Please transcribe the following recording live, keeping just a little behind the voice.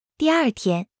第二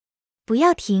天，不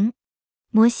要停。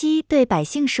摩西对百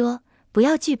姓说，不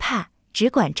要惧怕，只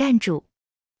管站住，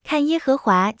看耶和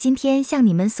华今天向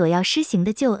你们所要施行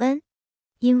的救恩，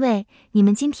因为你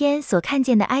们今天所看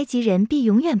见的埃及人必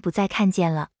永远不再看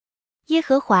见了。耶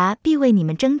和华必为你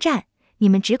们征战，你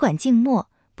们只管静默，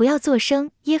不要作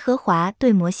声。耶和华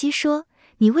对摩西说，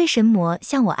你为什么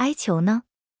向我哀求呢？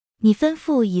你吩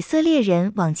咐以色列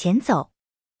人往前走。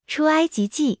出埃及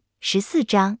记14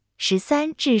章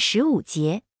13至15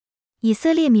节。以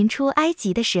色列民出埃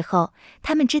及的时候，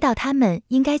他们知道他们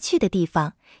应该去的地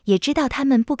方，也知道他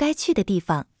们不该去的地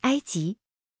方，埃及。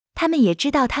他们也知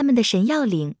道他们的神要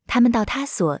领他们到他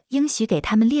所应许给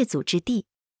他们列祖之地。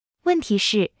问题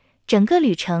是，整个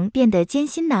旅程变得艰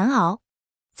辛难熬。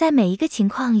在每一个情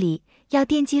况里，要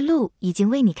惦记路已经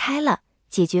为你开了，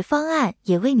解决方案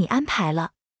也为你安排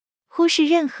了。忽视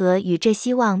任何与这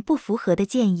希望不符合的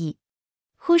建议，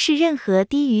忽视任何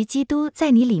低于基督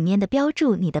在你里面的标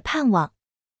注你的盼望。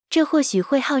这或许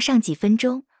会耗上几分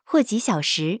钟，或几小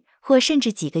时，或甚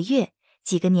至几个月、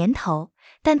几个年头，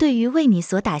但对于为你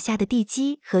所打下的地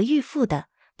基和预付的，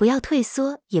不要退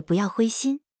缩，也不要灰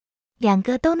心。两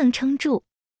个都能撑住。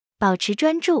保持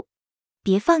专注，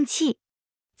别放弃，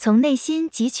从内心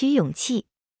汲取勇气，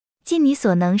尽你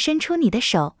所能伸出你的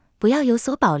手，不要有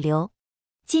所保留，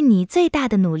尽你最大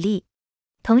的努力，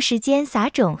同时间撒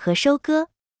种和收割。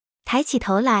抬起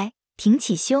头来，挺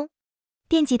起胸，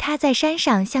惦记他在山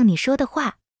上向你说的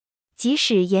话，即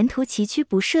使沿途崎岖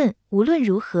不顺，无论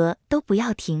如何都不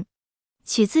要停。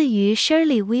取自于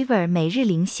Shirley Weaver 每日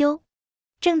灵修。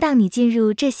正当你进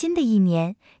入这新的一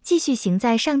年，继续行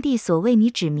在上帝所为你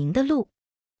指明的路，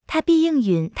他必应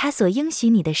允他所应许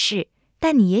你的事，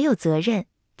但你也有责任，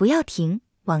不要停，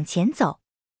往前走。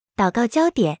祷告焦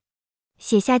点，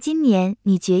写下今年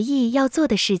你决意要做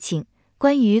的事情，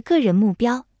关于个人目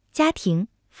标、家庭、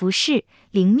服饰、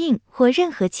灵命或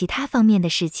任何其他方面的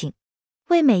事情。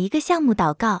为每一个项目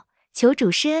祷告，求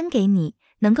主施恩给你，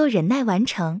能够忍耐完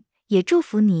成，也祝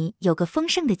福你有个丰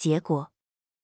盛的结果。